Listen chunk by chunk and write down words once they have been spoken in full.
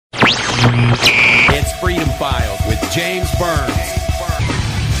Files with James Burns.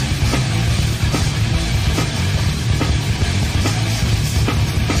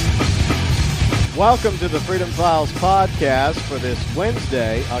 Welcome to the Freedom Files podcast for this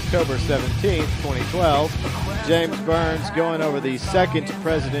Wednesday, October 17th, 2012. James Burns going over the second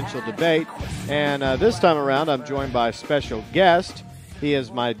presidential debate. And this time around, I'm joined by a special guest. He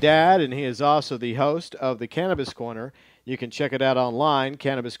is my dad, and he is also the host of the Cannabis Corner. You can check it out online,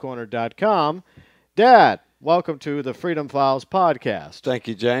 cannabiscorner.com. Dad, welcome to the Freedom Files podcast. Thank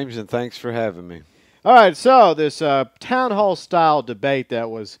you, James, and thanks for having me. All right, so this town hall-style debate that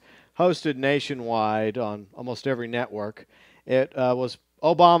was hosted nationwide on almost every network. It was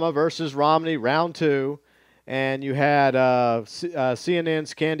Obama versus Romney, round two, and you had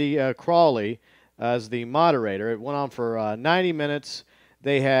CNN's Candy Crawley as the moderator. It went on for 90 minutes.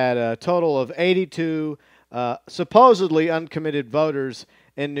 They had a total of 82 supposedly uncommitted voters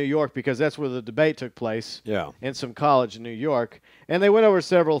in New York, because that's where the debate took place, in some college in New York. And they went over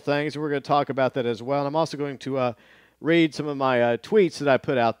several things. We're going to talk about that as well. And I'm also going to read some of my tweets that I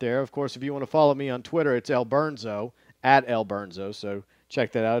put out there. Of course, if you want to follow me on Twitter, it's @LBurnzo, so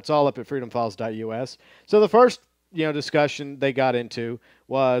check that out. It's all up at freedomfiles.us. So the first discussion they got into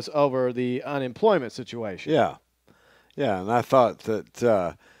was over the unemployment situation. Yeah, and I thought that,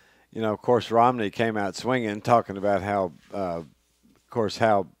 of course, Romney came out swinging, talking about how,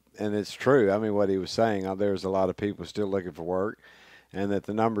 and it's true, I mean, what he was saying, there's a lot of people still looking for work, and that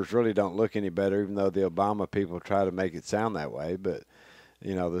the numbers really don't look any better, even though the Obama people try to make it sound that way. But,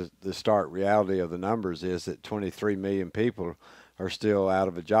 the stark reality of the numbers is that 23 million people are still out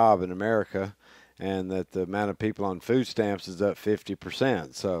of a job in America, and that the amount of people on food stamps is up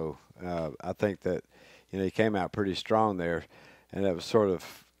 50%. So I think that, he came out pretty strong there, and it was sort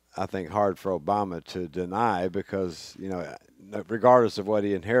of, I think, hard for Obama to deny, because, regardless of what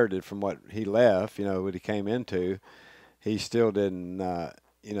he inherited from what he left, what he came into, he still didn't,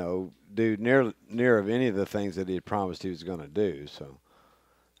 do near of any of the things that he had promised he was going to do. So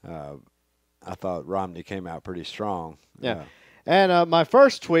I thought Romney came out pretty strong. Yeah. And my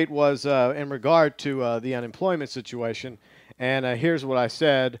first tweet was in regard to the unemployment situation. And here's what I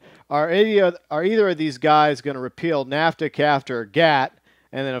said. Are either of these guys going to repeal NAFTA, CAFTA, or GATT?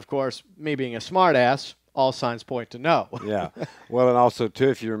 And then, of course, me being a smartass, all signs point to no. Yeah. Well, and also, too,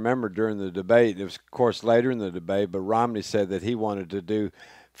 if you remember during the debate, it was, of course, later in the debate, but Romney said that he wanted to do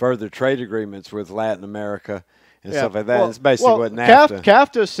further trade agreements with Latin America and stuff like that. Well, it's basically what NAFTA.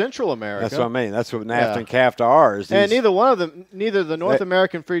 CAFTA is Central America. That's what I mean. That's what NAFTA and CAFTA are. And neither one of them, neither the North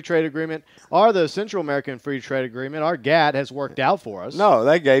American Free Trade Agreement or the Central American Free Trade Agreement or GATT has worked out for us. No,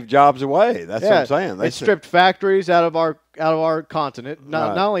 they gave jobs away. That's what I'm saying. They stripped factories out of our continent,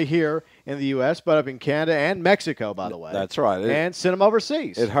 not only here in the U.S., but up in Canada and Mexico, by the way. That's right. And sent them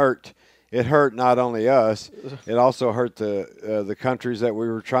overseas. It hurt. It hurt not only us, it also hurt the countries that we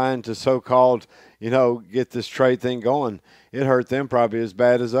were trying to so-called, get this trade thing going. It hurt them probably as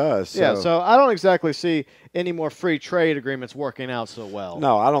bad as us. So I don't exactly see any more free trade agreements working out so well.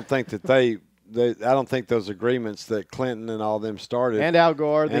 No, I don't think that I don't think those agreements that Clinton and all them started. And Al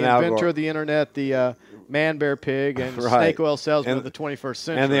Gore, the inventor of the internet, the man, bear, pig, and snake oil salesman of the 21st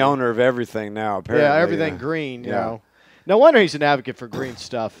century. And the owner of everything now, apparently. Yeah, everything green, you know. No wonder he's an advocate for green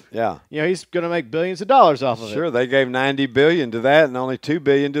stuff. Yeah. He's going to make billions of dollars off of it. Sure, they gave $90 billion to that and only $2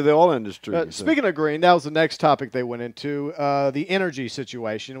 billion to the oil industry. Speaking of green, that was the next topic they went into, the energy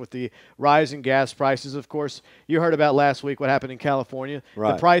situation with the rise in gas prices. Of course, you heard about last week what happened in California.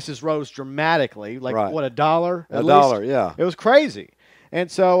 Right. The prices rose dramatically, like, what, $1? $1, yeah. It was crazy. And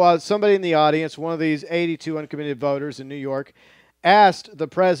so somebody in the audience, one of these 82 uncommitted voters in New York, asked the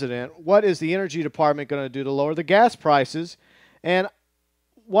president, what is the Energy Department going to do to lower the gas prices? And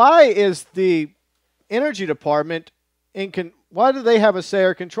why is the Energy Department why do they have a say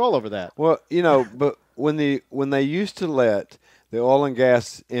or control over that? Well, but when they used to let the oil and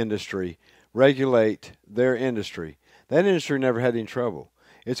gas industry regulate their industry, that industry never had any trouble.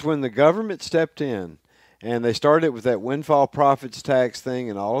 It's when the government stepped in and they started with that windfall profits tax thing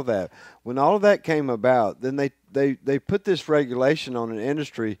and all of that. When all of that came about, then they put this regulation on an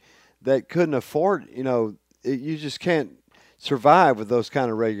industry that couldn't afford, you just can't survive with those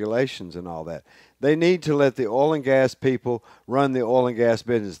kind of regulations and all that. They need to let the oil and gas people run the oil and gas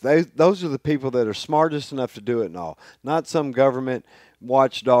business. Those are the people that are smartest enough to do it and all, not some government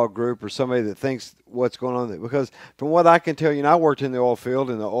watchdog group or somebody that thinks what's going on there. Because from what I can tell, I worked in the oil field,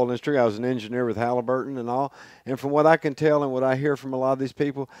 in the oil industry. I was an engineer with Halliburton and all. And from what I can tell and what I hear from a lot of these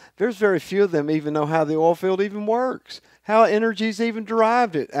people, there's very few of them even know how the oil field even works, how energy's even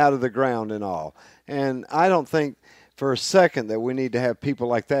derived it out of the ground and all. And I don't think for a second that we need to have people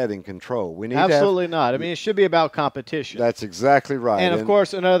like that in control. We need Absolutely not. I mean, it should be about competition. That's exactly right. And, of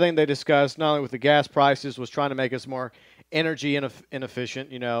course, another thing they discussed, not only with the gas prices, was trying to make us more energy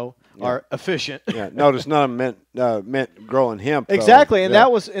inefficient, or efficient. Yeah. Notice none of them meant growing hemp. Exactly, and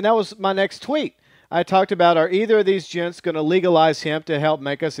that was my next tweet. I talked about, are either of these gents going to legalize hemp to help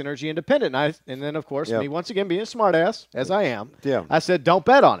make us energy independent? And then, of course, me once again being a smartass, as I am, I said, don't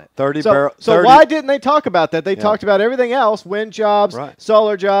bet on it. 30 So why didn't they talk about that? They talked about everything else, wind jobs,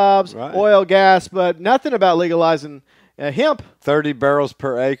 solar jobs, oil, gas, but nothing about legalizing hemp. 30 barrels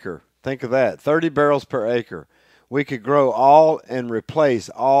per acre. Think of that, 30 barrels per acre. We could grow all and replace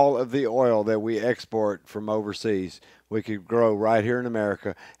all of the oil that we export from overseas. We could grow right here in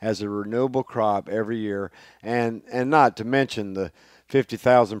America as a renewable crop every year, and not to mention the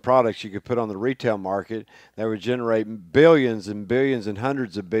 50,000 products you could put on the retail market that would generate billions and billions and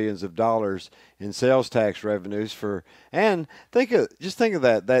hundreds of billions of dollars in sales tax revenues and think of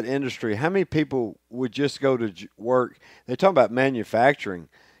that industry. How many people would just go to work? They're talking about manufacturing.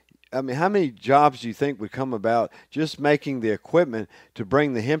 I mean, how many jobs do you think would come about just making the equipment to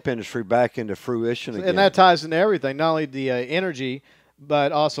bring the hemp industry back into fruition again? And that ties into everything, not only the energy,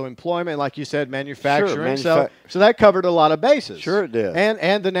 but also employment, like you said, manufacturing. So that covered a lot of bases. Sure it did.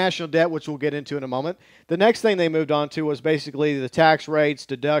 And the national debt, which we'll get into in a moment. The next thing they moved on to was basically the tax rates,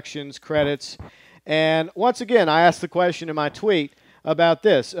 deductions, credits. And once again, I asked the question in my tweet about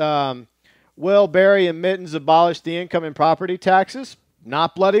this. Will Barry and Mittens abolish the income and property taxes?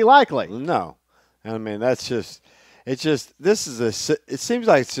 Not bloody likely. No. I mean, it seems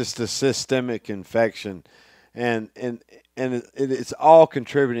like it's just a systemic infection, and it's all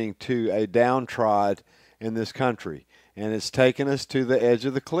contributing to a downtrodden in this country, and it's taken us to the edge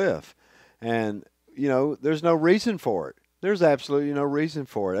of the cliff. And, there's no reason for it. There's absolutely no reason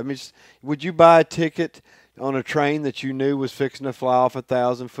for it. I mean, would you buy a ticket on a train that you knew was fixing to fly off a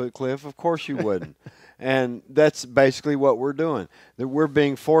 1,000-foot cliff? Of course you wouldn't. And that's basically what we're doing. That we're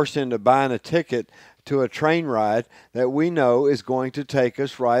being forced into buying a ticket to a train ride that we know is going to take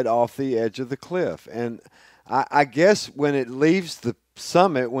us right off the edge of the cliff. And I guess when it leaves the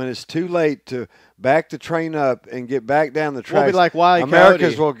summit, when it's too late to back the train up and get back down the tracks, we'll be like Wile E.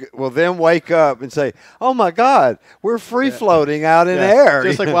 Americans will then wake up and say, "Oh my God, we're free floating out in air."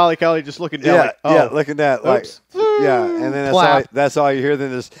 Just like Wile E. Coyote, just looking down. Looking down. And then that's all you hear.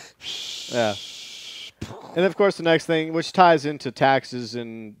 Then this. And, of course, the next thing, which ties into taxes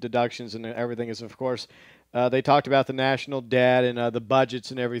and deductions and everything, is, of course, they talked about the national debt and the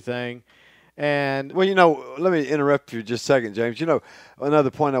budgets and everything. And well, let me interrupt you just a second, James. Another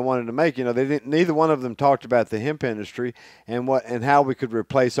point I wanted to make. Neither one of them talked about the hemp industry and how we could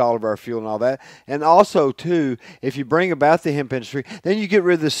replace all of our fuel and all that. And also, too, if you bring about the hemp industry, then you get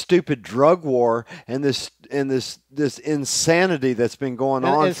rid of this stupid drug war and this insanity that's been going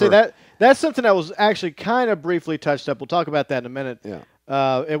on. And so that's something that was actually kind of briefly touched up. We'll talk about that in a minute.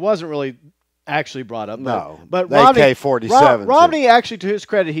 Yeah. It wasn't really actually brought up. No, but Romney actually, to his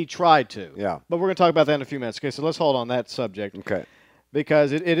credit, he tried to. Yeah. But we're going to talk about that in a few minutes. Okay, so let's hold on that subject. Okay.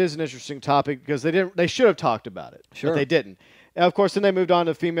 Because it is an interesting topic because they should have talked about it. Sure. But they didn't. And of course, then they moved on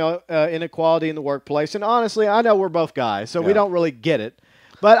to female inequality in the workplace. And honestly, I know we're both guys, so we don't really get it.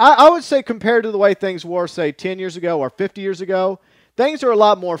 But I would say compared to the way things were, say, 10 years ago or 50 years ago, things are a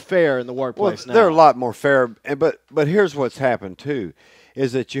lot more fair in the workplace now. They're a lot more fair. But here's what's happened, too,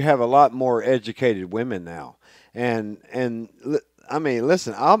 is that you have a lot more educated women now. And I mean,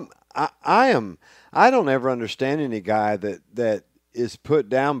 listen, I don't ever understand any guy that is put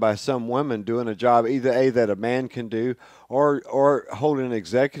down by some woman doing a job either that a man can do or hold an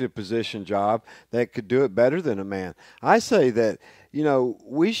executive position job that could do it better than a man. I say that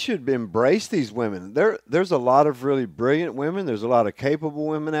we should embrace these women. There's a lot of really brilliant women. There's a lot of capable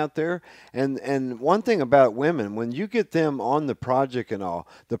women out there. And one thing about women, when you get them on the project and all,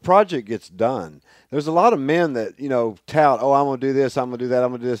 the project gets done. There's a lot of men that, tout, oh, I'm going to do this, I'm going to do that,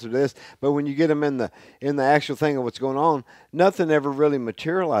 I'm going to do this or this. But when you get them in the actual thing of what's going on, nothing ever really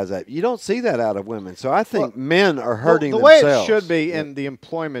materializes. You don't see that out of women. So I think men are hurting themselves. The way it should be in the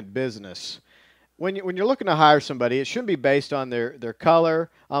employment business, when you're looking to hire somebody, it shouldn't be based on their color,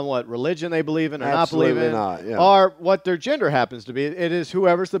 on what religion they believe in or Absolutely not believe in, not, or what their gender happens to be. It is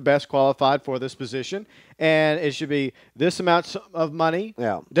whoever's the best qualified for this position, and it should be this amount of money.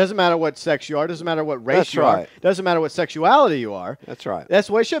 Yeah. It doesn't matter what sex you are. It doesn't matter what race you are. It doesn't matter what sexuality you are. That's right. That's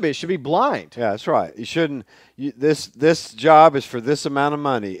the way it should be. It should be blind. Yeah, that's right. You shouldn't. This job is for this amount of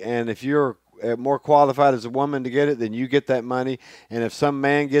money, and if you're more qualified as a woman to get it, then you get that money. And if some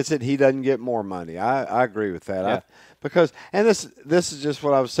man gets it, he doesn't get more money. I agree with that. Yeah. Because this is just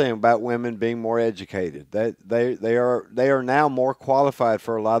what I was saying about women being more educated. That they are now more qualified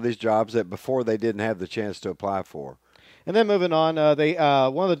for a lot of these jobs that before they didn't have the chance to apply for. And then moving on,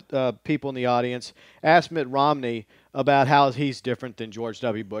 one of the people in the audience asked Mitt Romney about how he's different than George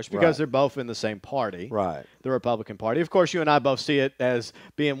W. Bush because they're both in the same party, right? The Republican Party. Of course, you and I both see it as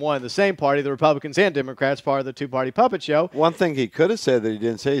being one and the same party, the Republicans and Democrats, part of the two-party puppet show. One thing he could have said that he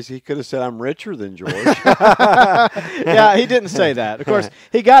didn't say is he could have said, "I'm richer than George." Yeah, he didn't say that. Of course,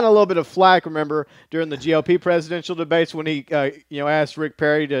 he got a little bit of flack, remember, during the GOP presidential debates when he asked Rick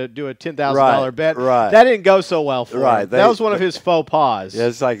Perry to do a $10,000 bet. Right. That didn't go so well for him. That was one of his faux pas. Yeah,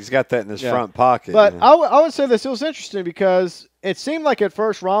 it's like he's got that in his front pocket. But I would say this. It was interesting because it seemed like at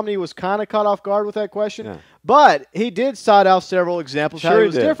first Romney was kind of caught off guard with that question. Yeah. But he did cite out several examples how Sure he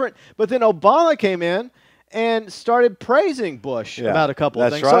was did. different. But then Obama came in and started praising Bush about a couple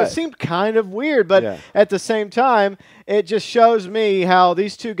of things. So it seemed kind of weird. But at the same time, it just shows me how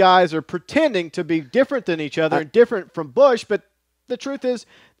these two guys are pretending to be different than each other and different from Bush. But the truth is,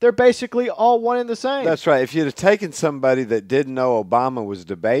 they're basically all one and the same. That's right. If you'd have taken somebody that didn't know Obama was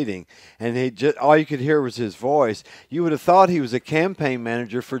debating and all you could hear was his voice, you would have thought he was a campaign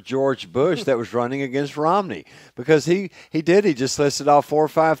manager for George Bush that was running against Romney, because he just listed off 4 or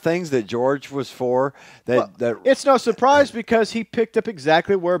 5 things that George was for. It's no surprise because he picked up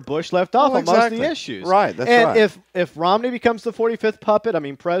exactly where Bush left off on most of the issues. Right, that's right. And if Romney becomes the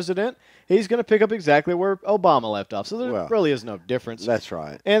 45th president, he's going to pick up exactly where Obama left off. So there really is no difference. That's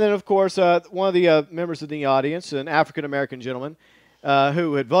right. And then, of course, one of the members of the audience, an African-American gentleman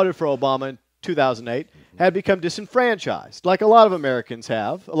who had voted for Obama in 2008, had become disenfranchised, like a lot of Americans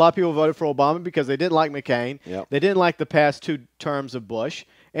have. A lot of people voted for Obama because they didn't like McCain. Yep. They didn't like the past 2 terms of Bush.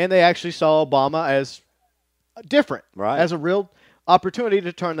 And they actually saw Obama as different, as a real opportunity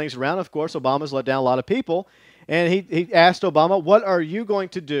to turn things around. Of course, Obama's let down a lot of people. And he asked Obama, what are you going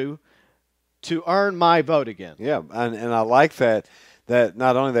to do to earn my vote again? Yeah, and I like that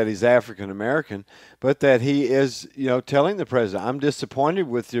not only that he's African American, but that he is, telling the president, I'm disappointed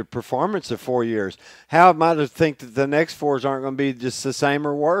with your performance of 4 years. How am I to think that the next 4s aren't going to be just the same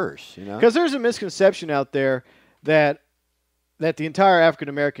or worse? Because there's a misconception out there that the entire African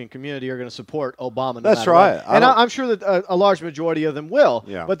American community are going to support Obama. No That's matter right. what. And I'm sure that a large majority of them will.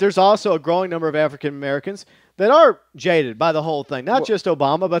 Yeah. But there's also a growing number of African Americans that are jaded by the whole thing, not just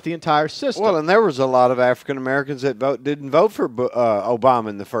Obama, but the entire system. Well, and there was a lot of African Americans that didn't vote for Obama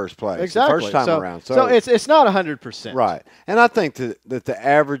in the first place, exactly. the first time around. So it's not 100%. Right. And I think that the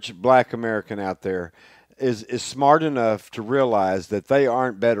average black American out there is smart enough to realize that they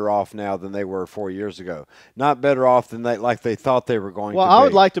aren't better off now than they were 4 years ago. Not better off than they thought they were going to be. Well, I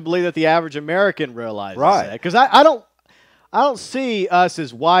would like to believe that the average American realizes that. Because I don't see us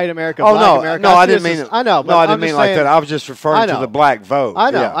as white America, black America. No, I didn't mean it. I know. No, I didn't mean like that. I was just referring to the black vote. I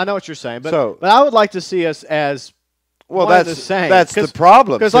know. Yeah. I know what you're saying. But I would like to see us as that's the same. That's the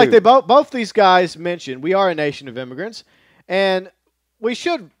problem. Because like both these guys mentioned, we are a nation of immigrants, and we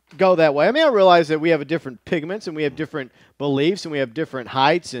should go that way. I mean, I realize that we have different pigments and we have different beliefs and we have different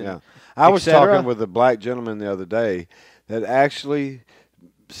heights and I was talking with a black gentleman the other day that actually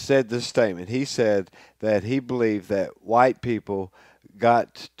said this statement. He said that he believed that white people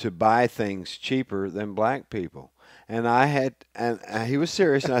got to buy things cheaper than black people. And he was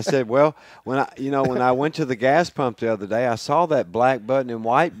serious, and I said, well, when I went to the gas pump the other day, I saw that black button and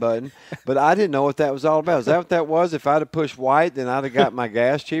white button, but I didn't know what that was all about. Is that what that was? If I'd have pushed white, then I'd have got my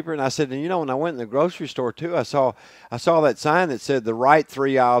gas cheaper. And I said, and when I went in the grocery store too, I saw that sign that said the right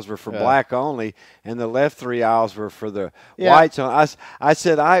 3 aisles were for black only, and the left 3 aisles were for the whites. So I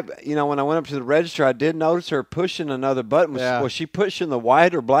said, when I went up to the register, I did notice her pushing another button. Was she pushing the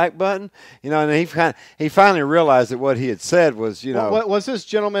white or black button? And he finally realized that what he had said was, was this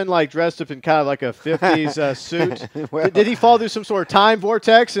gentleman like dressed up in kind of like a 50s suit? Well, did he fall through some sort of time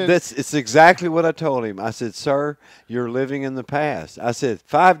vortex? It's exactly what I told him. I said, sir, you're living in the past. I said,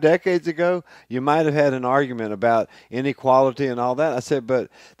 5 decades ago, you might have had an argument about inequality and all that. I said, but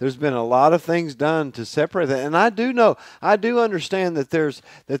there's been a lot of things done to separate that. And I do understand that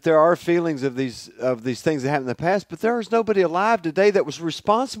there are feelings of these things that happened in the past, but there is nobody alive today that was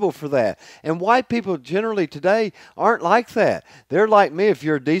responsible for that. And white people generally today aren't like that. They're like me. If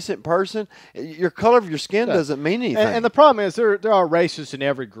you're a decent person, your color of your skin doesn't mean anything. And the problem is there are racists in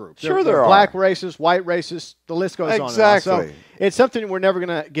every group. Sure there are. Black racists, white racists, the list goes on. Exactly. So it's something we're never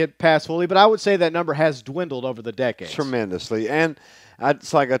going to get past fully, but I would say that number has dwindled over the decades. Tremendously. And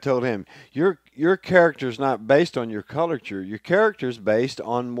it's like I told him, your character is not based on your culture. Your character is based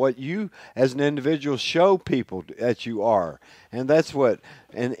on what you, as an individual, show people that you are, and that's what.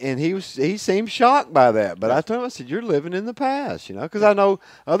 And he seemed shocked by that. But I told him, I said, "You're living in the past," because I know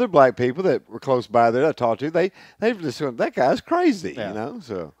other black people that were close by that I talked to. They just went, "That guy's crazy,"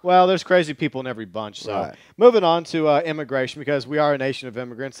 So well, there's crazy people in every bunch. So moving on to immigration, because we are a nation of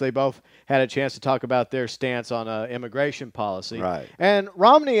immigrants. They both had a chance to talk about their stance on immigration policy. Right. And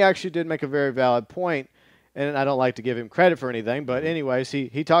Romney actually did make a very valid point, and I don't like to give him credit for anything, but anyways,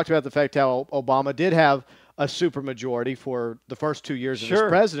 he talked about the fact how Obama did have a supermajority for the first 2 years of his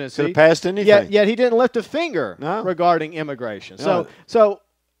presidency. Could have passed anything. Yet he didn't lift a finger regarding immigration. So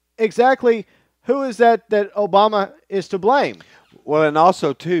exactly who is that Obama is to blame? Well, and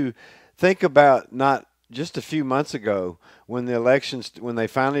also, too, think about not just a few months ago when the elections, when they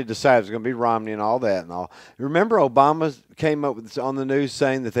finally decided it was going to be Romney and all that and all. Remember, Obama came up with on the news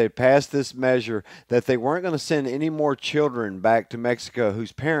saying that they passed this measure that they weren't going to send any more children back to Mexico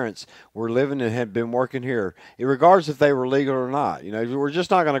whose parents were living and had been working here, regardless if they were legal or not. We're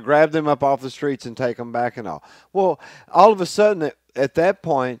just not going to grab them up off the streets and take them back and all. Well, all of a sudden, at that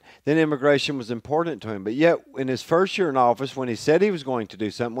point, then immigration was important to him. But yet, in his first year in office, when he said he was going to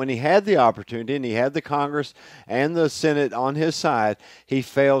do something, when he had the opportunity and he had the Congress and the Senate on his side, he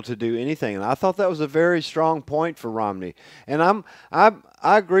failed to do anything. And I thought that was a very strong point for Romney. And I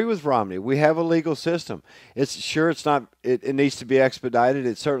agree with Romney. We have a legal system. It's not. It needs to be expedited.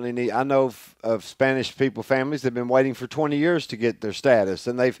 It certainly needs. I know of Spanish people, families that have been waiting for 20 years to get their status,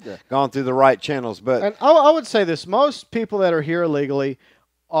 and they've gone through the right channels. But and I would say this: most people that are here illegally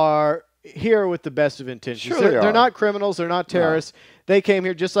are here with the best of intentions. Sure they're not criminals. They're not terrorists. No. They came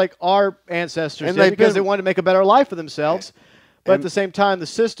here just like our ancestors did because they wanted to make a better life for themselves. But at the same time, the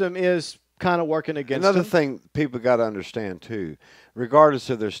system is kind of working against them. Another thing people got to understand, too,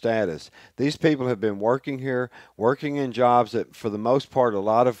 regardless of their status, these people have been working here, working in jobs that, for the most part, a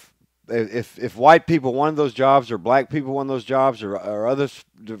lot of, if white people wanted those jobs or black people wanted those jobs or others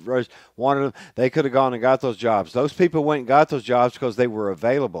wanted them, they could have gone and got those jobs. Those people went and got those jobs because they were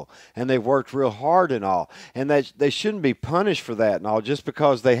available, and they worked real hard and all. And they shouldn't be punished for that and all just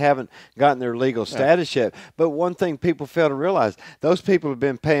because they haven't gotten their legal status yet. But one thing people fail to realize, those people have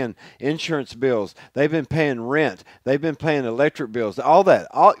been paying insurance bills. They've been paying rent. They've been paying electric bills, all that.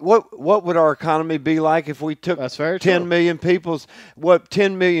 What would our economy be like if we took 10 million people's, what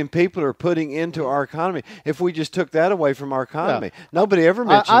 10 million people are putting into our economy, if we just took that away from our economy? Nobody ever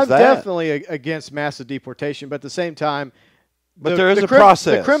mentions I'm that. definitely against massive deportation, but at the same time, there is a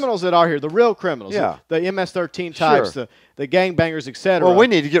process. The criminals that are here, the real criminals, the MS-13 types, the gangbangers, etc. Well, we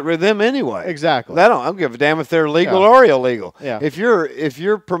need to get rid of them anyway. Exactly. I don't give a damn if they're legal or illegal. Yeah. If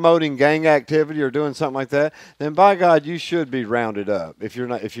you're promoting gang activity or doing something like that, then by God, you should be rounded up. If you're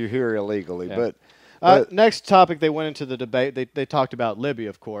here illegally, But next topic, they went into the debate. They talked about Libya,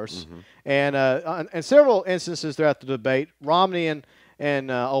 of course, and several instances throughout the debate, Romney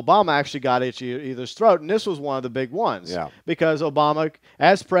and Obama actually got at either's throat, and this was one of the big ones. Yeah. Because Obama,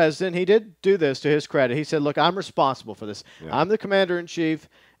 as president, he did do this to his credit. He said, "Look, I'm responsible for this. Yeah. I'm the commander-in-chief,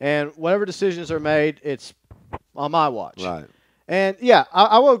 and whatever decisions are made, it's on my watch." Right. And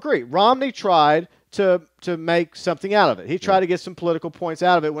I will agree. Romney tried to make something out of it. He tried to get some political points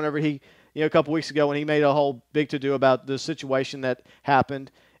out of it whenever he. A couple weeks ago when he made a whole big to-do about the situation that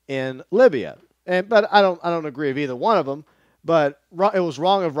happened in Libya. But I don't agree with either one of them, but it was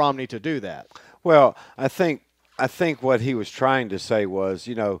wrong of Romney to do that. Well, I think what he was trying to say was,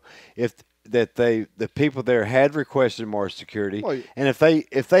 if the people there had requested more security, and if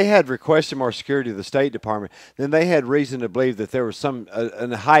they had requested more security of the State Department, then they had reason to believe that there was some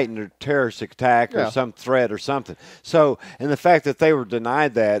a heightened terrorist attack or some threat or something. So, and the fact that they were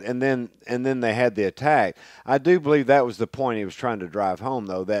denied that, and then they had the attack, I do believe that was the point he was trying to drive home,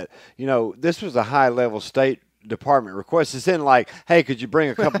 though, that this was a high-level State Department request. It's in like, hey, could you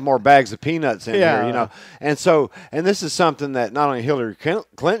bring a couple more bags of peanuts in here, and this is something that not only Hillary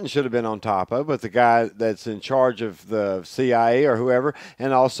Clinton should have been on top of, but the guy that's in charge of the CIA or whoever,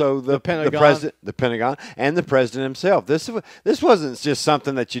 and also the Pentagon, the Pentagon, and the president himself. This wasn't just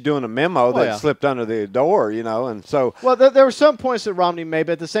something that you do in a memo that slipped under the door, and so. Well, there were some points that Romney made,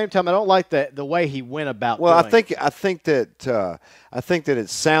 but at the same time, I don't like the way he went about. Well, I think that it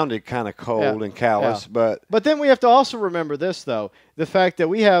sounded kind of cold and callous, but then we have to also remember this, though, the fact that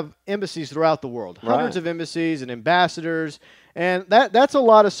we have embassies throughout the world, hundreds of embassies and ambassadors, and that's a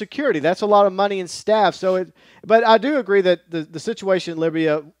lot of security. That's a lot of money and staff. But I do agree that the situation in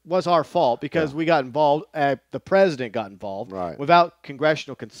Libya was our fault because we got involved. The president got involved without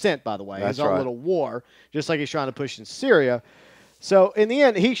congressional consent, by the way. His own little war, just like he's trying to push in Syria. So in the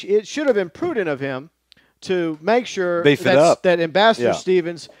end, it should have been prudent of him to make sure Beef it up. that Ambassador Yeah.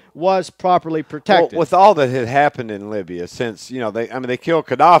 Stevens was properly protected. Well, with all that had happened in Libya since, they killed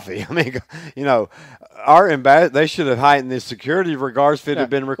Gaddafi. I mean, they should have heightened the security regardless if it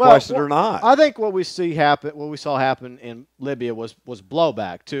had been requested or not. I think what we saw happen in Libya was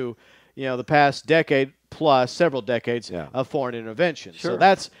blowback to, the past decade plus several decades of foreign intervention. Sure.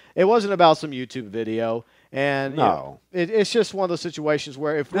 So it wasn't about some YouTube video. And No. It's just one of those situations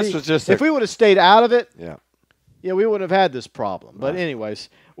where if we would have stayed out of it, yeah. we wouldn't have had this problem. But anyways,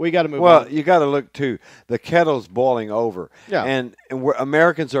 we got to move on. Well, you got to look too. The kettle's boiling over, Yeah. and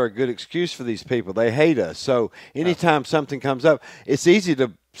Americans are a good excuse for these people. They hate us, so anytime something comes up, it's easy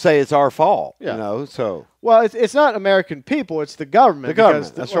to say it's our fault. Yeah. So. Well, it's not American people; it's the government. The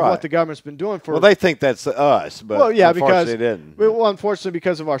government, because that's right. What the government's been doing for. Well, they think that's us, but unfortunately, it didn't. Unfortunately,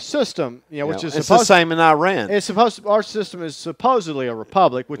 because of our system, which is it's the same in Iran. Our system is supposedly a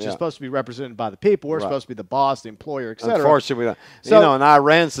republic, which is supposed to be represented by the people. We're supposed to be the boss, the employer, etc. Unfortunately, we don't. So, and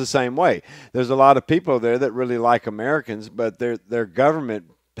Iran's the same way. There's a lot of people there that really like Americans, but their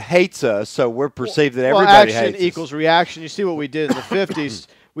government hates us, so we're perceived that everybody hates us. Action equals reaction. You see what we did in the 50s.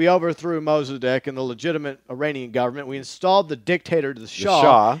 We overthrew Mossadegh and the legitimate Iranian government. We installed the dictator, the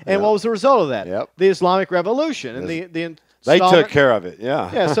Shah. And what was the result of that? The Islamic Revolution. And they took care of it,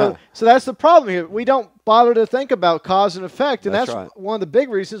 Yeah, so that's the problem here. We don't bother to think about cause and effect, and that's right. one of the big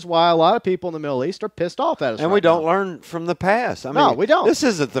reasons why a lot of people in the Middle East are pissed off at us. And we don't learn from the past. I mean, we don't. This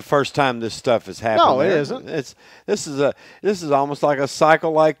isn't the first time this stuff has happened. No, it isn't. This is almost like a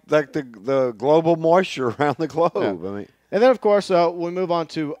cycle, like the global moisture around the globe. Yeah. I mean. And then, of course, we move on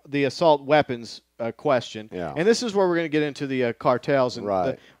to the assault weapons question. Yeah. And this is where we're going to get into the cartels and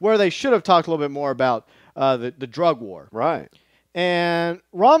Right. where they should have talked a little bit more about the drug war. Right. And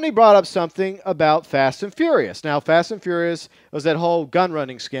Romney brought up something about Fast and Furious. Now, Fast and Furious was that whole gun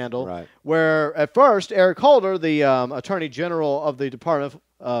running scandal where at first Eric Holder, the Attorney General of the Department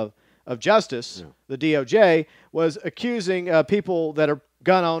of Justice, the DOJ, was accusing people that are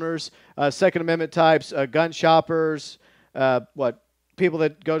gun owners, Second Amendment types, gun shoppers, people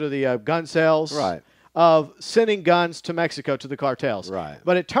that go to the gun sales, of sending guns to Mexico to the cartels. Right.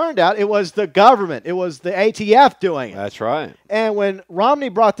 But it turned out it was the government. It was the ATF doing it. That's right. And when Romney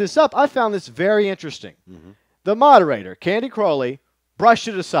brought this up, I found this very interesting. Mm-hmm. The moderator, Candy Crowley, brushed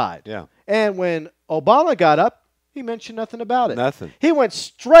it aside. Yeah. And when Obama got up, he mentioned nothing about it. Nothing. He went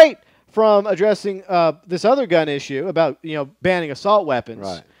straight from addressing this other gun issue about banning assault weapons.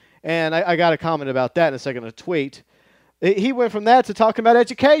 Right. And I got a comment about that in a second, a tweet. He went from that to talking about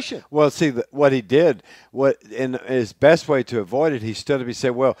education. Well, see, what he did, in his best way to avoid it, he stood up and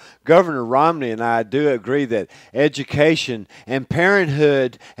said, well, Governor Romney and I do agree that education and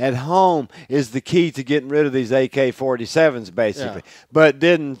parenthood at home is the key to getting rid of these AK-47s, basically. Yeah. But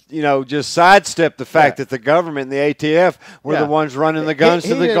didn't, just sidestep the fact that the government and the ATF were the ones running the guns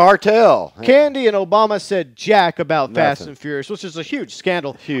to the cartel. Candy and Obama said jack about Fast and Furious, which is a huge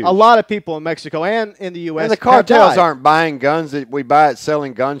scandal. Huge. A lot of people in Mexico and in the U.S. And the cartels aren't buying guns that we buy at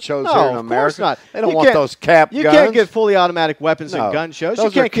selling gun shows here in America. Of course not. They don't want those cap guns. You can't get fully automatic weapons in gun shows.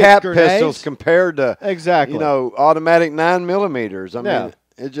 Those you can't are cap get grenades. pistols compared to automatic 9mm. I mean,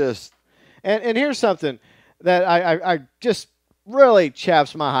 it just. And here's something that I just really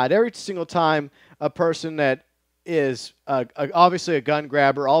chaps my hide every single time a person that is obviously a gun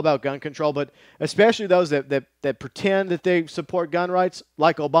grabber, all about gun control, but especially those that pretend that they support gun rights,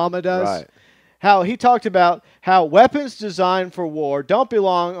 like Obama does. Right. How he talked about how weapons designed for war don't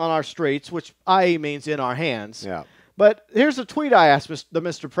belong on our streets, which i.e. means in our hands. Yeah. But here's a tweet I asked the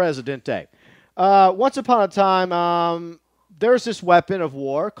Mr. Presidente. Once upon a time, there's this weapon of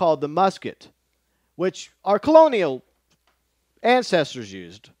war called the musket, which our colonial ancestors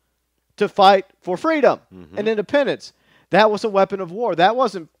used to fight for freedom and independence. That was a weapon of war. That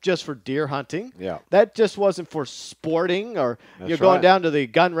wasn't just for deer hunting. Yeah. That just wasn't for sporting or going down to the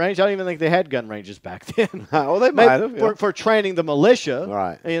gun range. I don't even think they had gun ranges back then. Well, they might have. Yeah. For training the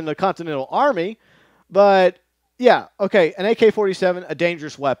militia in the Continental Army. But, an AK-47, a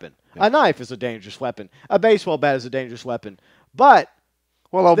dangerous weapon. Yeah. A knife is a dangerous weapon. A baseball bat is a dangerous weapon. But...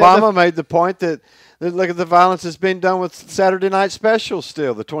 Well, Obama made the point that look at the violence that's being done with Saturday Night Specials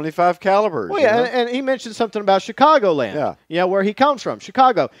still, the 25 calibers. Well, yeah, and he mentioned something about Chicagoland, where he comes from,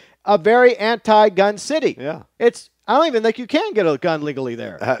 Chicago, a very anti-gun city. Yeah. I don't even think you can get a gun legally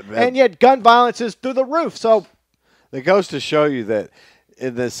there. And yet gun violence is through the roof. So it goes to show you that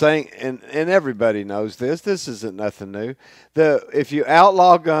the saying, and everybody knows this. This isn't nothing new. If you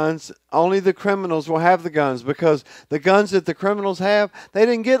outlaw guns, only the criminals will have the guns, because the guns that the criminals have, they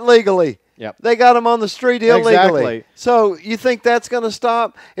didn't get legally. Yep. They got them on the street illegally. Exactly. So you think that's going to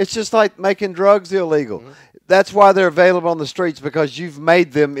stop? It's just like making drugs illegal. Mm-hmm. That's why they're available on the streets, because you've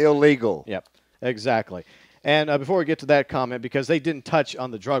made them illegal. Yep, exactly. And before we get to that comment, because they didn't touch on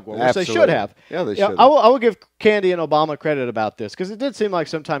the drug war, which Absolutely. they should have. Yeah, they should have. I will give Candy and Obama credit about this, because it did seem like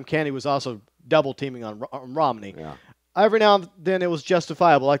sometime Candy was also double teaming on Romney. Yeah. Every now and then it was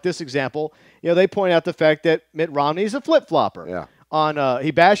justifiable. Like this example, they point out the fact that Mitt Romney is a flip-flopper. Yeah.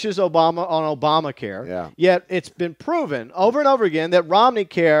 He bashes Obama on Obamacare. Yeah. Yet it's been proven over and over again that Romney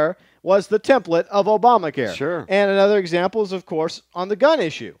Care was the template of Obamacare. Sure. And another example is, of course, on the gun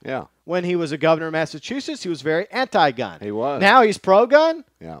issue. Yeah. When he was a governor of Massachusetts, he was very anti-gun. He was. Now he's pro-gun.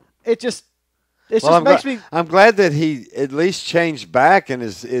 Yeah. It just Well, makes me. I'm glad that he at least changed back and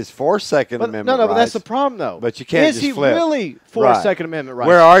is for Second Amendment No, rights. but that's the problem, though. But you can't Is just he flip. really for Second Amendment rights?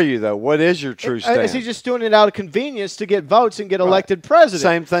 Where are you, though? What is your true stand? Is he just doing it out of convenience to get votes and get elected president?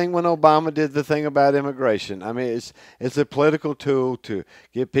 Same thing when Obama did the thing about immigration. I mean, it's a political tool to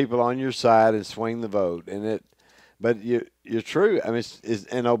get people on your side and swing the vote. But you're true. I mean,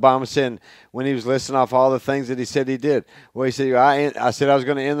 and Obama said when he was listing off all the things that he said he did. Well, he said, I said I was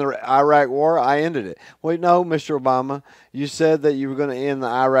going to end the Iraq war. I ended it. Well, no, Mr. Obama, you said that you were going to end the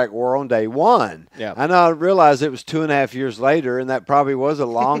Iraq war on day one. Yeah. I know. I realized it was 2.5 years later, and that probably was a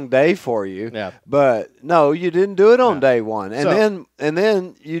long day for you. Yeah. But no, you didn't do it on day one. And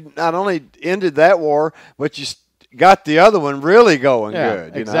then you not only ended that war, but you got the other one really going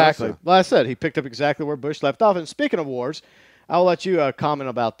good. Exactly. So. Well, I said he picked up exactly where Bush left off. And speaking of wars, I'll let you comment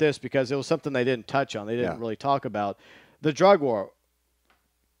about this, because it was something they didn't touch on. They didn't really talk about. The drug war.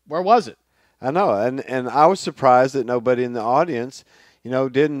 Where was it? I know. And I was surprised that nobody in the audience,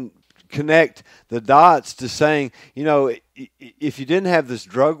 didn't connect the dots to saying, if you didn't have this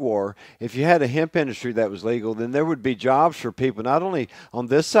drug war, if you had a hemp industry that was legal, then there would be jobs for people not only on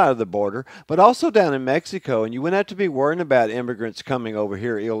this side of the border, but also down in Mexico. And you wouldn't have to be worrying about immigrants coming over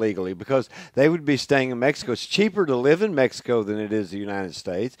here illegally, because they would be staying in Mexico. It's cheaper to live in Mexico than it is the United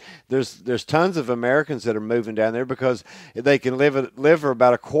States. There's tons of Americans that are moving down there because they can live for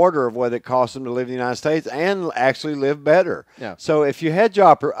about a quarter of what it costs them to live in the United States and actually live better. Yeah. So if you had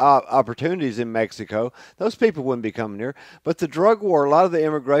job opportunities in Mexico, those people wouldn't be coming here. But the drug war, a lot of the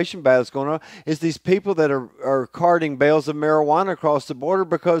immigration battles going on, is these people that are carting bales of marijuana across the border,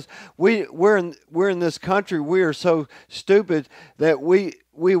 because we're in this country, we are so stupid that we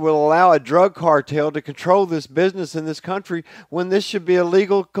will allow a drug cartel to control this business in this country when this should be a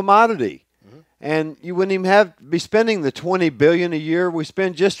legal commodity. Mm-hmm. And you wouldn't even be spending the $20 billion a year we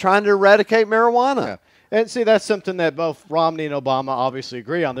spend just trying to eradicate marijuana. Yeah. And see, that's something that both Romney and Obama obviously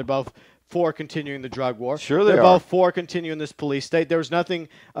agree on. They're both for continuing the drug war. Sure they are. They're both for continuing this police state. There was nothing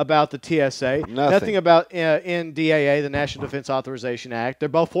about the TSA. Nothing about NDAA, the National Defense Authorization Act. They're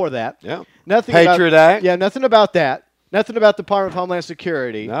both for that. Yeah. Nothing Patriot Act. Yeah, nothing about that. Nothing about the Department of Homeland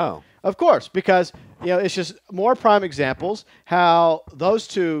Security. No. Of course, because it's just more prime examples how those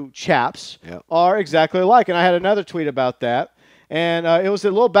two chaps are exactly alike. And I had another tweet about that. And it was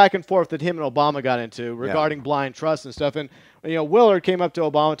a little back and forth that him and Obama got into regarding blind trust and stuff. And Willard came up to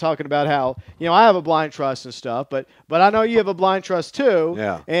Obama talking about how I have a blind trust and stuff, but I know you have a blind trust too.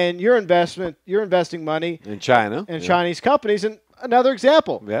 Yeah. And you're investing money in China and Chinese companies. And another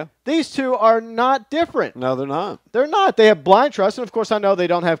example. Yeah. These two are not different. No, they're not. They're not. They have blind trust, and of course I know they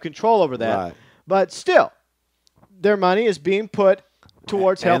don't have control over that. Right. But still, their money is being put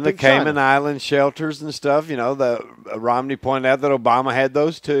towards helping and the Cayman China. Island shelters and stuff. The Romney pointed out that Obama had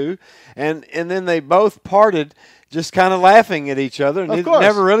those too, and then they both parted, just kind of laughing at each other, and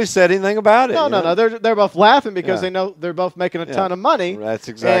never really said anything about it. No. They're both laughing because they know they're both making a ton of money. That's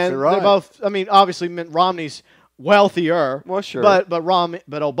exactly right. They're both. I mean, obviously, Mitt Romney's wealthier. Well, sure. But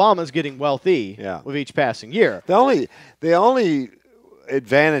Obama's getting wealthy with each passing year. The only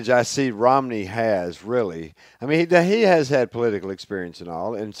advantage I see Romney has, really, I mean, he has had political experience and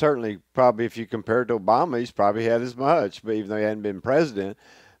all, and certainly probably if you compare it to Obama, he's probably had as much, but even though he hadn't been president.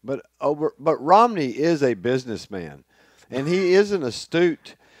 But Romney is a businessman, and he is an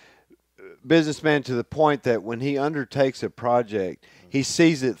astute businessman to the point that when he undertakes a project, he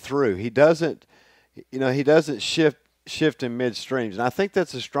sees it through. He doesn't shift in midstreams, and I think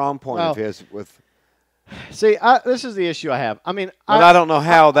that's a strong point of his with. See, this is the issue I have. I mean, but I don't know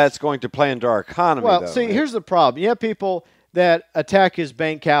how that's going to play into our economy. Well, though. see, here's the problem. You have people that attack his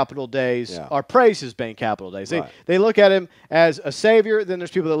bank capital days or praise his bank capital days. Right. They look at him as a savior. Then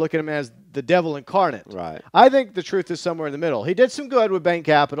there's people that look at him as the devil incarnate. Right. I think the truth is somewhere in the middle. He did some good with bank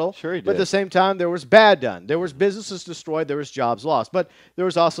capital. Sure he But at did. the same time, there was bad done. There was businesses destroyed. There was jobs lost. But there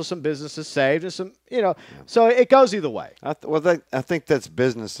was also some businesses saved and some, So it goes either way. I think that's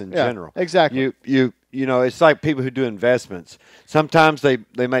business in general. Exactly. It's like people who do investments. Sometimes they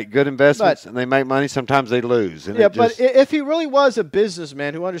make good investments and they make money. Sometimes they lose. And but if he really was a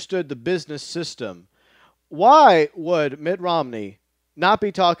businessman who understood the business system, why would Mitt Romney not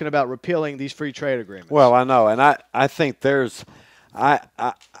be talking about repealing these free trade agreements? Well, I know, and I think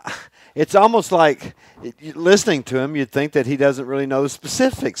it's almost like listening to him, you'd think that he doesn't really know the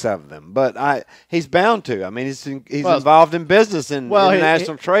specifics of them, but he's bound to. I mean, he's involved in business and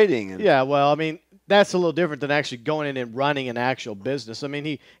international trading. That's a little different than actually going in and running an actual business. I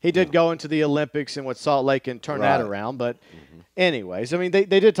mean, he did go into the Olympics and with Salt Lake and turn that around. But anyways, I mean, they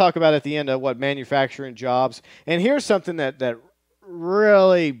did talk about at the end of manufacturing jobs. And here's something that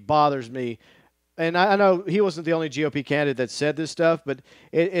really bothers me. And I know he wasn't the only GOP candidate that said this stuff, but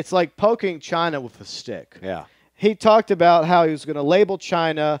it's like poking China with a stick. Yeah. He talked about how he was going to label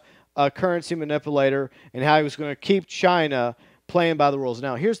China a currency manipulator and how he was going to keep China playing by the rules.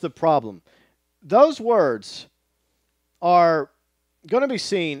 Now, here's the problem. Those words are going to be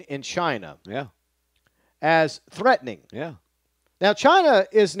seen in China as threatening. Yeah. Now, China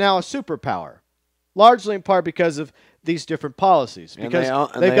is now a superpower, largely in part because of these different policies.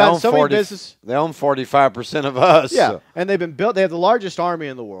 Because they've got so many businesses. They own 45% of us. Yeah, so. and they've been built. They have the largest army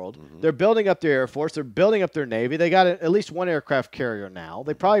in the world. They're building up their Air Force. They're building up their Navy. They got at least one aircraft carrier now.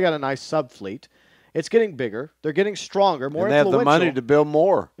 They probably got a nice subfleet. It's getting bigger. They're getting stronger, more and they have influential. the money to build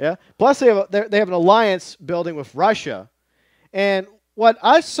more. Yeah. Plus, they have an alliance building with Russia. And what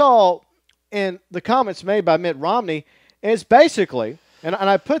I saw in the comments made by Mitt Romney is basically, and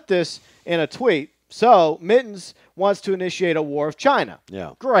I put this in a tweet, so Mittens wants to initiate a war with China.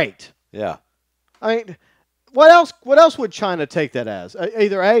 Yeah. Great. Yeah. I mean, what else would China take that as?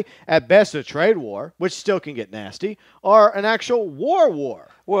 Either at best a trade war, which still can get nasty, or an actual war.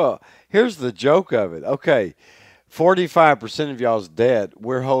 Well, here's the joke of it. Okay, 45% of y'all's debt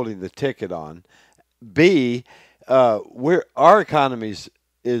we're holding the ticket on. B, our economy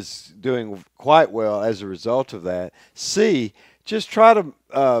is doing quite well as a result of that. C, just try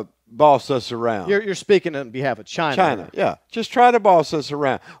to boss us around. You're speaking on behalf of China. China, yeah. Just try to boss us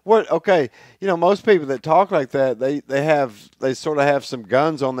around. Okay, most people that talk like that, they sort of have some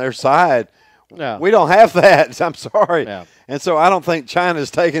guns on their side. Yeah. We don't have that. I'm sorry. Yeah. And so I don't think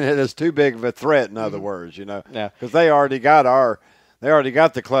China's taking it as too big of a threat, in other words, because they already got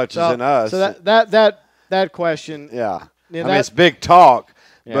the clutches in us. So that question. Yeah. It's big talk,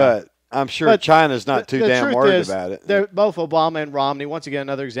 but I'm sure China's not too damn worried about it. They're both Obama and Romney. Once again,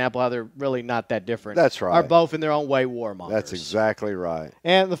 another example how they're really not that different. That's right. Are both in their own way warmongers. That's exactly right.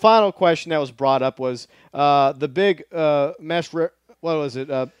 And the final question that was brought up was the big what was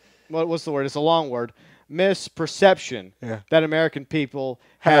it? What's the word? It's a long word. Misperception that American people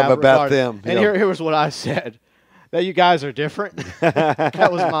have about them. And here was what I said. That you guys are different. That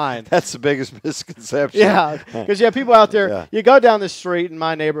was mine. That's the biggest misconception. Yeah, because you have people out there. You go down the street in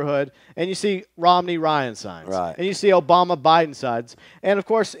my neighborhood, and you see Romney-Ryan signs. Right. And you see Obama-Biden signs. And, of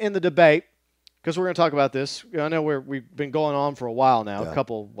course, in the debate, because we're going to talk about this. I know we've been going on for a while now, a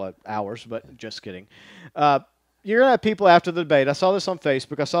couple, hours, but just kidding. You're going to have people after the debate. I saw this on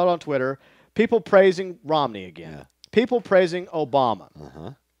Facebook. I saw it on Twitter. People praising Romney again. Yeah. People praising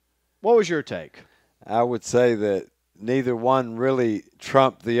Obama. What was your take? I would say that neither one really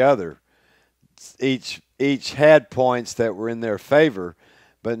trumped the other. Each had points that were in their favor,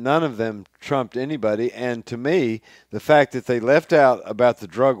 but none of them trumped anybody. And to me, the fact that they left out about the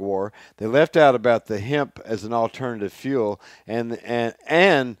drug war, they left out about the hemp as an alternative fuel, and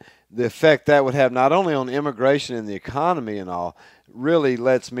the effect that would have not only on immigration and the economy and all, really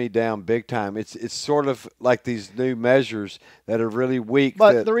lets me down big time. It's sort of like these new measures that are really weak.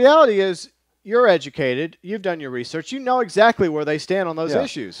 But the reality is, you're educated. You've done your research. You know exactly where they stand on those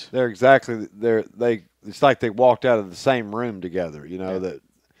issues. It's like they walked out of the same room together. That.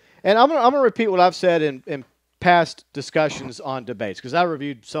 And I'm gonna repeat what I've said in past discussions on debates, because I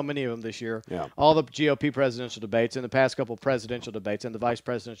reviewed so many of them this year. Yeah. All the GOP presidential debates and the past couple presidential debates and the vice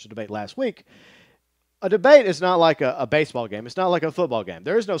presidential debate last week. A debate is not like a baseball game. It's not like a football game.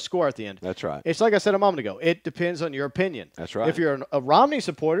 There is no score at the end. That's right. It's like I said a moment ago. It depends on your opinion. That's right. If you're a Romney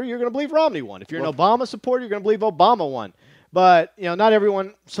supporter, you're going to believe Romney won. If you're an Obama supporter, you're going to believe Obama won. But, not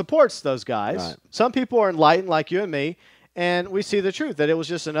everyone supports those guys. Right. Some people are enlightened like you and me, And we see the truth, that it was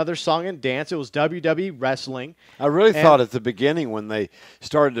just another song and dance. It was WWE wrestling. I really thought at the beginning when they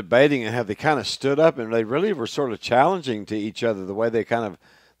started debating and how they kind of stood up and they really were sort of challenging to each other, the way they kind of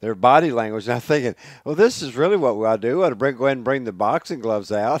their body language. And I'm thinking, well, this is really what we ought to do. We ought to go ahead and bring the boxing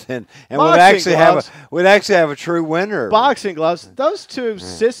gloves out, and we'd actually have a true winner. Boxing gloves. Those two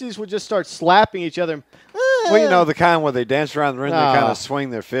sissies would just start slapping each other. Well, you know, the kind where they dance around the ring, they kind of swing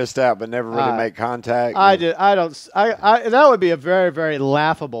their fist out but never really make contact. That would be a very, very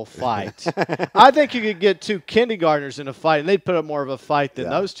laughable fight. I think you could get two kindergartners in a fight, and they'd put up more of a fight than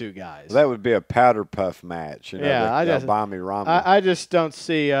those two guys. Well, that would be a powder puff match. You know, Romney. I just don't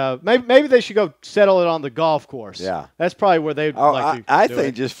see. Maybe they should go settle it on the golf course. Yeah, that's probably where they'd like to. I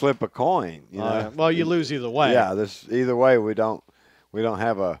think just flip a coin. You know? Well, you lose either way. Yeah, either way we don't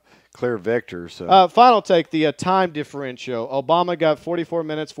have a clear victor. So final take, the time differential. Obama got 44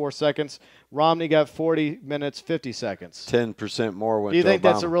 minutes 4 seconds. Romney got 40 minutes 50 seconds. 10% more went. Do you think Obama.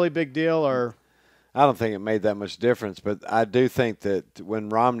 that's a really big deal, or? I don't think it made that much difference, but I do think that when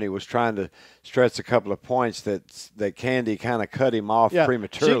Romney was trying to stretch a couple of points, that Candy kind of cut him off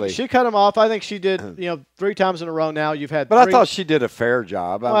prematurely. She cut him off. I think she did. 3 times in a row now. You've had. But I thought she did a fair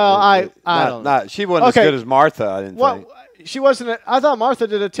job. Well, I don't know. She wasn't as good as Martha. I didn't think. She wasn't. I thought Martha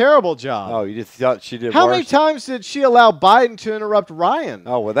did a terrible job. Oh, you just thought she did. How worse? many times did she allow Biden to interrupt Ryan?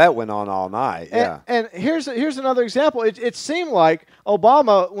 Oh, well, that went on all night. And here's another example. It seemed like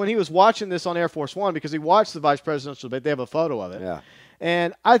Obama, when he was watching this on Air Force One, because he watched the vice presidential debate, they have a photo of it. Yeah.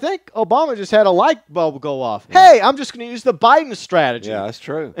 And I think Obama just had a light bulb go off. Yeah. Hey, I'm just going to use the Biden strategy. Yeah, that's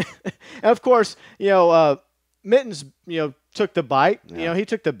true. And of course, Mittens, took the bite. Yeah. He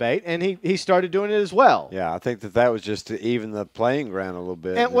took the bait, and he started doing it as well. Yeah, I think that was just to even the playing ground a little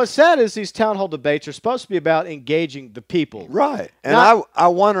bit. And what's sad is these town hall debates are supposed to be about engaging the people. Right. And I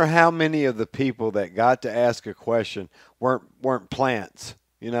wonder how many of the people that got to ask a question weren't plants.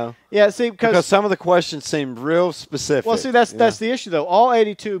 Yeah, see, because some of the questions seemed real specific. Well, see, that's the issue, though. All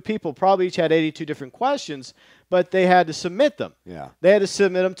 82 people probably each had 82 different questions, but they had to submit them. Yeah. They had to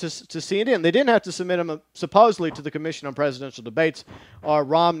submit them to CNN. They didn't have to submit them supposedly to the Commission on Presidential Debates or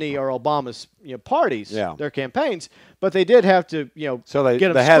Romney or Obama's parties, their campaigns, but they did have to so they get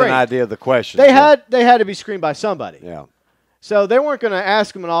them they had an idea of the question. They had to be screened by somebody. Yeah. So they weren't going to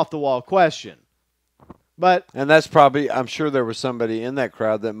ask them an off the wall question. And that's probably, I'm sure there was somebody in that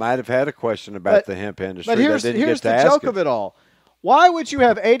crowd that might have had a question about the hemp industry. But here's the joke of it all. Why would you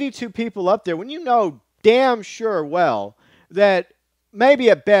have 82 people up there when you know damn sure well that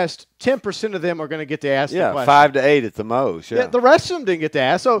maybe at best 10% of them are going to get to ask the question? Yeah, 5 to 8 at the most. Yeah. The rest of them didn't get to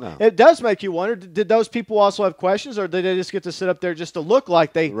ask. So it does make you wonder, did those people also have questions, or did they just get to sit up there just to look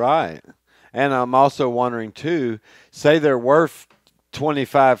like they... Right. And I'm also wondering, too, say there were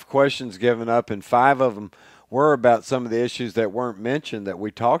 25 questions given up, and 5 of them were about some of the issues that weren't mentioned that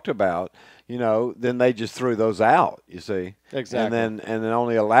we talked about, then they just threw those out, you see. Exactly. And then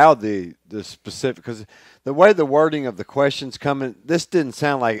only allowed the specific, because the way the wording of the questions coming, this didn't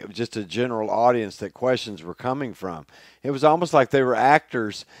sound like it was just a general audience that questions were coming from. It was almost like they were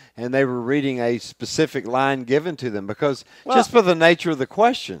actors and they were reading a specific line given to them because just for the nature of the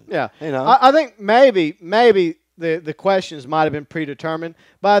question. Yeah. I think maybe the questions might have been predetermined,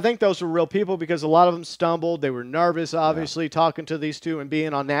 but I think those were real people because a lot of them stumbled. They were nervous, obviously, talking to these two and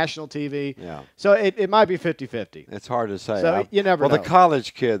being on national TV. Yeah. So it might be 50-50. It's hard to say. So you never know. Well, the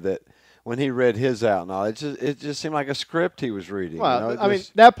college kid that when he read his out and all, it just seemed like a script he was reading. Well, I mean,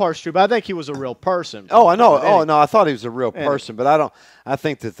 that part's true, but I think he was a real person. Oh, I know. Oh, no, I thought he was a real person, but I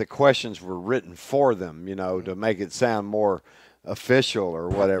think that the questions were written for them, to make it sound more official or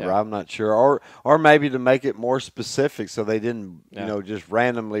whatever. Yeah. I'm not sure, or maybe to make it more specific so they didn't just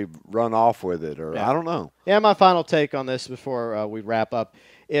randomly run off with it, or I don't know. Yeah, my final take on this before we wrap up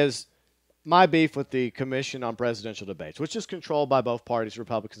is my beef with the Commission on Presidential Debates, which is controlled by both parties,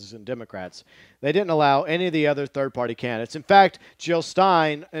 Republicans and Democrats. They didn't allow any of the other third-party candidates. In fact, Jill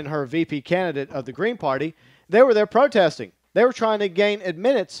Stein and her VP candidate of the Green Party, they were there protesting. They were trying to gain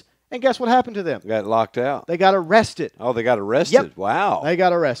admittance. And guess what happened to them? Got locked out. They got arrested. Oh, they got arrested? Yep. Wow. They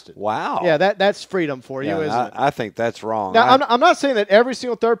got arrested. Wow. Yeah, that's freedom for you, isn't it? I think that's wrong. Now, I'm not saying that every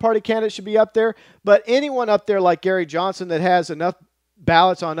single third-party candidate should be up there, but anyone up there like Gary Johnson that has enough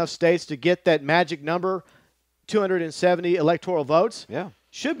ballots on enough states to get that magic number, 270 electoral votes,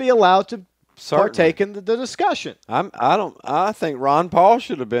 should be allowed to partake in the discussion. I think Ron Paul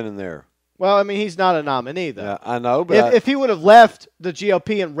should have been in there. Well, I mean, he's not a nominee, though. Yeah, I know, but if he would have left the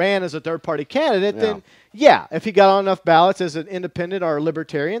GOP and ran as a third-party candidate, then yeah, if he got on enough ballots as an independent or a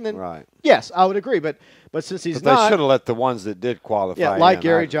libertarian, then yes, I would agree. But since he's not, they should have let the ones that did qualify. Yeah, like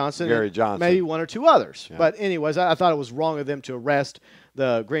Gary Johnson, maybe one or two others. Yeah. But anyways, I thought it was wrong of them to arrest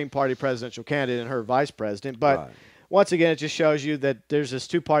the Green Party presidential candidate and her vice president. But once again, it just shows you that there's this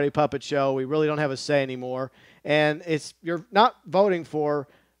two-party puppet show. We really don't have a say anymore, and you're not voting for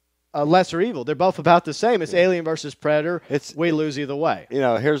a lesser evil. They're both about the same. It's Alien versus Predator. We lose either way. You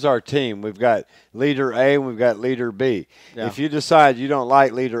know, here's our team. We've got Leader A and we've got Leader B. Yeah. If you decide you don't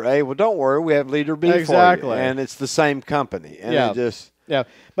like Leader A, well, don't worry. We have Leader B for you. And it's the same company. And it just... Yeah,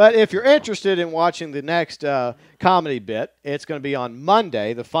 but if you're interested in watching the next comedy bit, it's going to be on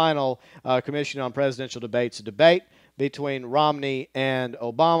Monday, the final Commission on Presidential Debates debate between Romney and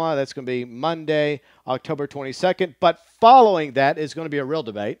Obama. That's going to be Monday, October 22nd. But following that is going to be a real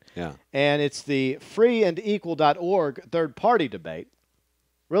debate. Yeah. And it's the freeandequal.org third-party debate.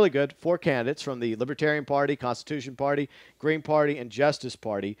 Really good. 4 candidates from the Libertarian Party, Constitution Party, Green Party, and Justice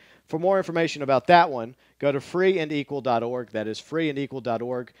Party. For more information about that one, go to freeandequal.org. That is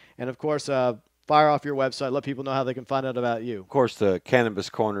freeandequal.org. And, of course, fire off your website. Let people know how they can find out about you. Of course, the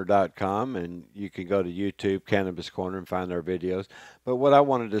cannabiscorner.com, and you can go to YouTube, Cannabis Corner, and find our videos. But what I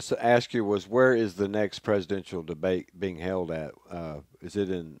wanted to ask you was, where is the next presidential debate being held at? Is it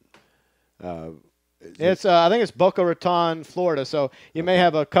in I think it's Boca Raton, Florida. So you may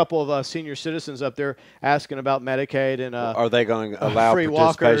have a couple of senior citizens up there asking about Medicaid and are they going to allow free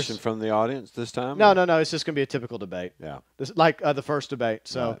participation walkers from the audience this time? No. It's just going to be a typical debate. Yeah, like the first debate.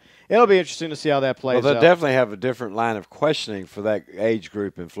 So it'll be interesting to see how that plays Well, out. they'll definitely have a different line of questioning for that age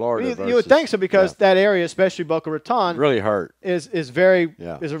group in Florida. You would think so, because that area, especially Boca Raton, really hurt. Is a very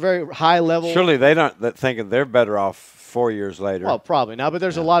high level. Surely they don't thinking they're better off 4 years later. Well, probably not, but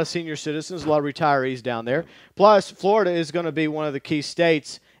there's a lot of senior citizens, a lot of retirees down there. Plus, Florida is going to be one of the key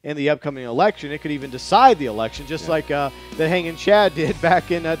states in the upcoming election. It could even decide the election, just like the Hanging Chad did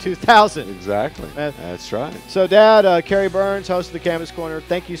back in 2000. Exactly. That's right. So, Dad, Carey Burns, host of the Cannabis Corner,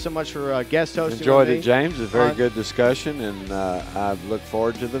 thank you so much for guest hosting. Enjoyed it, James. It's a very good discussion, and I look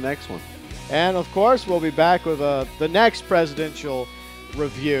forward to the next one. And, of course, we'll be back with the next presidential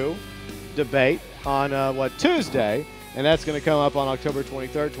review debate on, Tuesday. And that's going to come up on October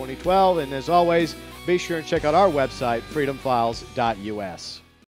 23rd, 2012. And as always, be sure and check out our website, freedomfiles.us.